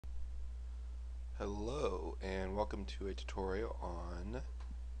Hello and welcome to a tutorial on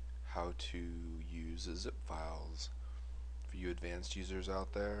how to use zip files. For you advanced users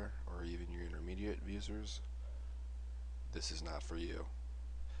out there, or even your intermediate users, this is not for you.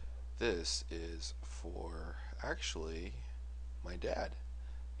 This is for actually my dad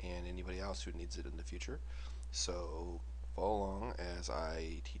and anybody else who needs it in the future. So follow along as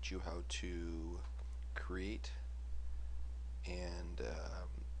I teach you how to create and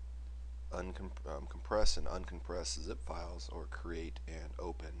compress and uncompress zip files, or create and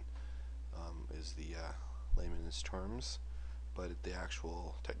open is the layman's terms, but the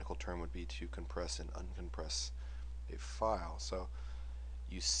actual technical term would be to compress and uncompress a file. So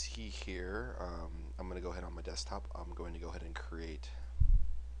you see here, I'm going to go ahead on my desktop. I'm going to go ahead and create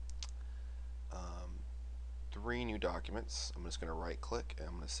 3 new documents. I'm just going to right click and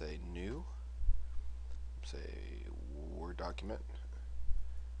I'm going to say new, say Word document,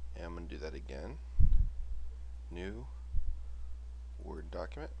 and I'm going to do that again, new Word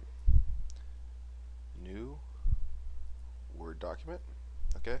document, new Word document.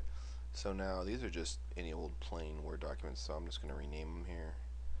 Okay, so now these are just any old plain Word documents, so I'm just going to rename them here.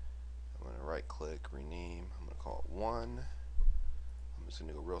 I'm going to right click, rename. I'm going to call it 1. I'm just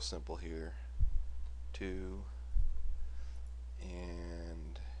going to go real simple here, 2,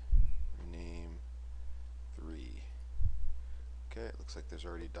 and rename 3. Okay, it looks like there's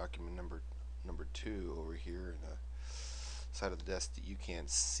already document number 2 over here in the side of the desk that you can't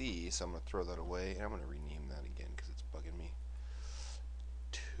see, so I'm going to throw that away and I'm going to rename that again because it's bugging me.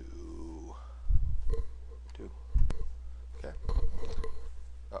 2. Okay.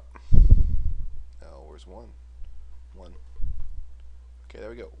 Oh. Now where's 1? 1. Okay, there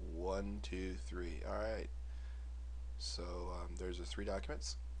we go. 1, 2, 3. Alright. So there's the 3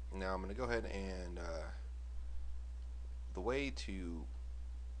 documents. Now I'm going to go ahead and the way to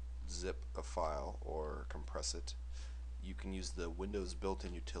zip a file or compress it, you can use the Windows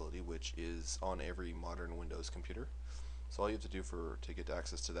built-in utility, which is on every modern Windows computer. So all you have to do to get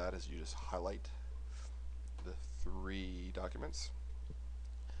access to that is you just highlight the 3 documents,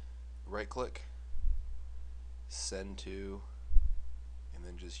 right click, send to, and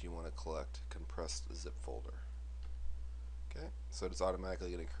then just you want to collect compressed zip folder. Okay, so it's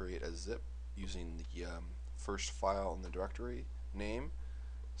automatically going to create a zip using the first file in the directory name.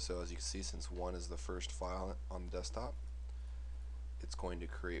 So as you can see, since 1 is the first file on the desktop, it's going to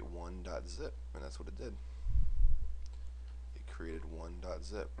create 1.zip, and that's what it did. It created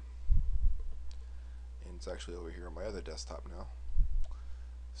 1.zip, and it's actually over here on my other desktop now.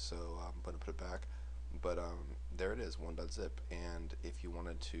 So I'm going to put it back, but there it is, 1.zip. And if you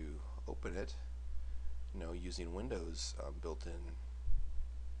wanted to open it, using Windows built-in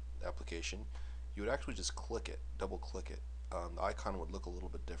application, you would actually just click it, double click it. The icon would look a little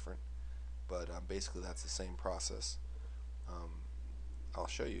bit different, but basically that's the same process. I'll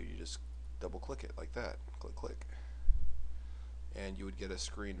show you. You just double click it like that, click click, and you would get a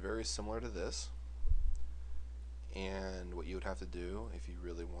screen very similar to this. And what you would have to do if you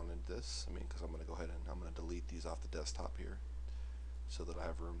really wanted this, because I'm going to go ahead and I'm going to delete these off the desktop here so that I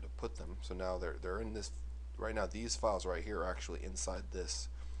have room to put them. So now they're in this right now. These files right here are actually inside this.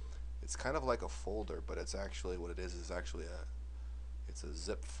 It's kind of like a folder, but it's actually what it is actually it's a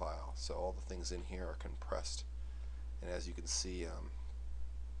zip file. So all the things in here are compressed, and as you can see,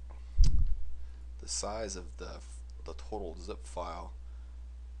 the size of the total zip file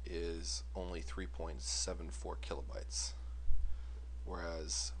is only 3.74 kilobytes,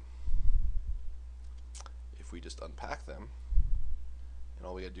 whereas if we just unpack them, and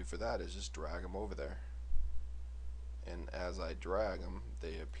all we gotta do for that is just drag them over there, and as I drag them,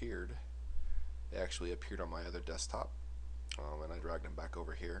 they actually appeared on my other desktop, and I dragged them back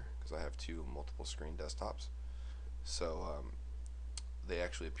over here because I have 2 multiple screen desktops. So they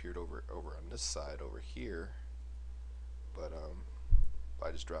actually appeared over on this side over here, but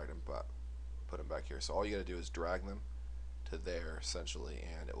I just dragged them, put them back here. So all you got to do is drag them to there essentially,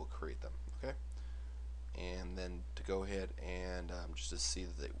 and it will create them. Okay, and then to go ahead and just to see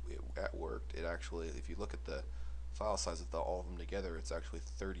that it worked, it actually, if you look at the file size of all of them together, it's actually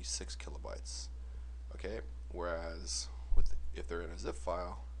 36 kilobytes. Okay, whereas if they're in a zip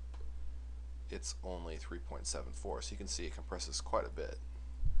file, it's only 3.74. So you can see it compresses quite a bit.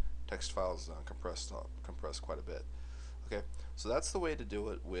 Text files compress quite a bit. Okay, so that's the way to do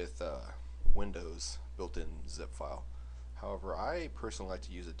it with Windows built-in zip file. However, I personally like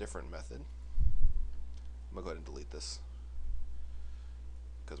to use a different method. I'm gonna go ahead and delete this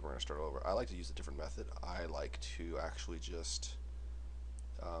because we're gonna start over. I like to use a different method. I like to actually just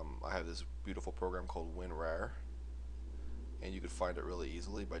I have this beautiful program called Winrar, and you could find it really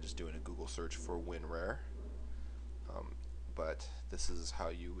easily by just doing a Google search for Winrar. But this is how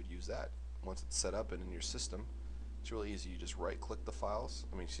you would use that. Once it's set up and in your system, it's really easy. You just right-click the files.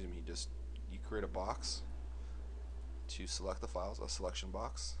 You create a box to select the files, a selection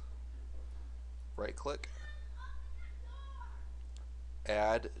box. Right-click,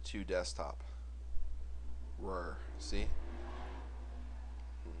 add to desktop. Rar. See?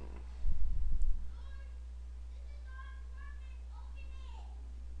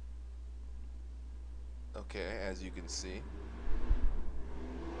 Okay, as you can see.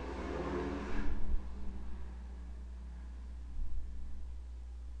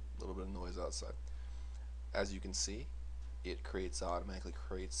 A little bit of noise outside. As you can see, it automatically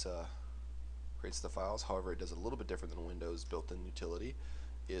creates the files. However, it does it a little bit different than Windows built-in utility,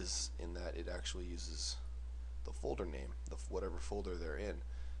 is in that it actually uses the folder name, whatever folder they're in.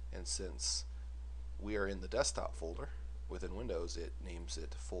 And since we are in the desktop folder within Windows, it names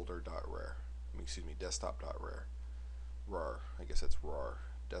it folder.rar. Desktop.rar. Rar. I guess it's rar.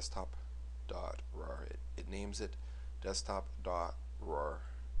 Desktop.rar. It names it desktop.rar.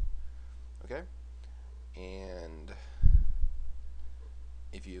 Okay? And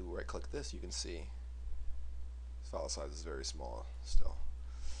if you right-click this, you can see file size is very small still.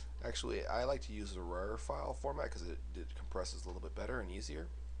 Actually, I like to use the RAR file format because it compresses a little bit better and easier.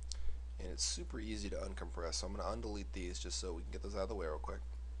 And it's super easy to uncompress. So I'm going to undelete these just so we can get those out of the way real quick.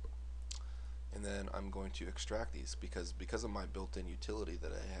 And then I'm going to extract these because of my built-in utility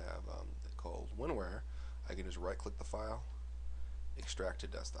that I have called Winrar. I can just right-click the file, extract to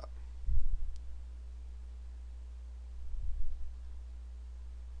desktop.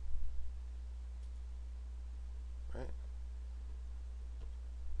 Right?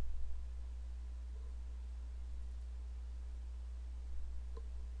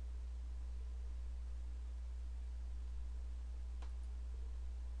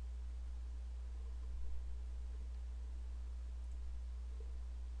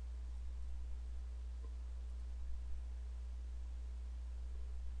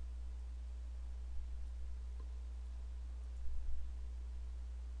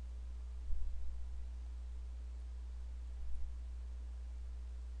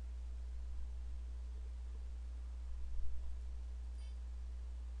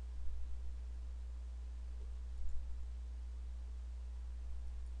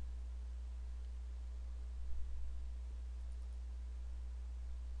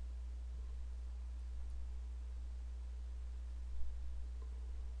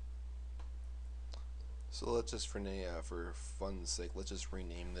 So let's just, for fun's sake, let's just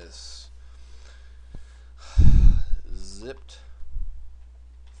rename this zipped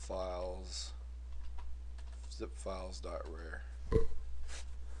files, zipfiles.rar.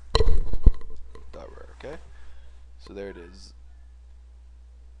 Okay? So there it is.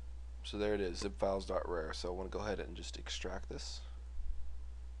 Zipfiles.rar. So I want to go ahead and just extract this.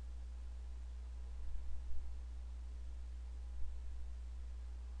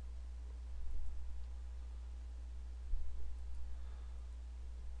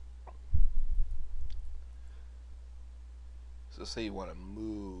 So say you want to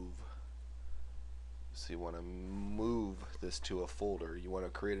move this to a folder. You want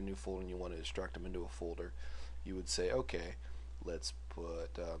to create a new folder and you want to extract them into a folder. You would say, okay, let's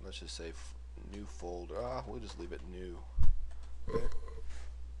put, let's just say new folder. We'll just leave it new. Okay.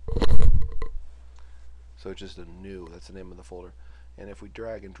 So it's just a new, that's the name of the folder. And if we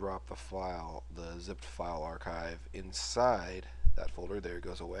drag and drop the file, the zipped file archive inside that folder, there it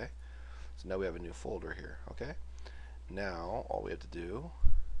goes away. So now we have a new folder here, okay? Now, all we have to do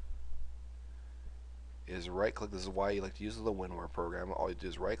is right-click. This is why you like to use the Winrar program. All you do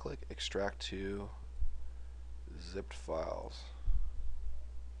is right-click, extract to zipped files.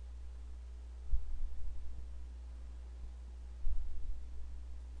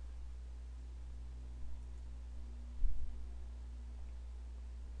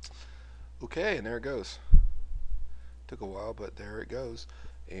 Okay, and there it goes. Took a while, but there it goes.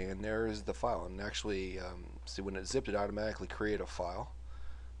 And there is the file. And actually, see, when it zipped, it automatically created a file,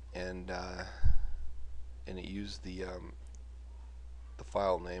 and it used the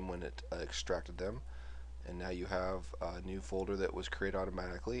file name when it extracted them. And now you have a new folder that was created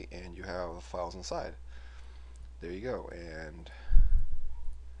automatically, and you have files inside. There you go. And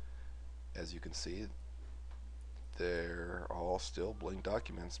as you can see, they're all still blank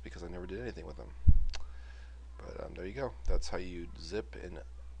documents because I never did anything with them. But there you go. That's how you zip and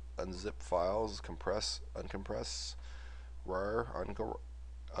unzip files, compress, uncompress, rar,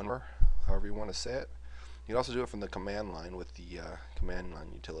 unrar, however you want to say it. You can also do it from the command line with the command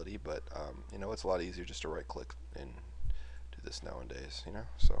line utility, but you know, it's a lot easier just to right click and to this nowadays, you know.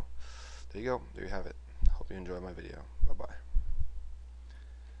 So there you go. There you have it. Hope you enjoy my video. Bye bye.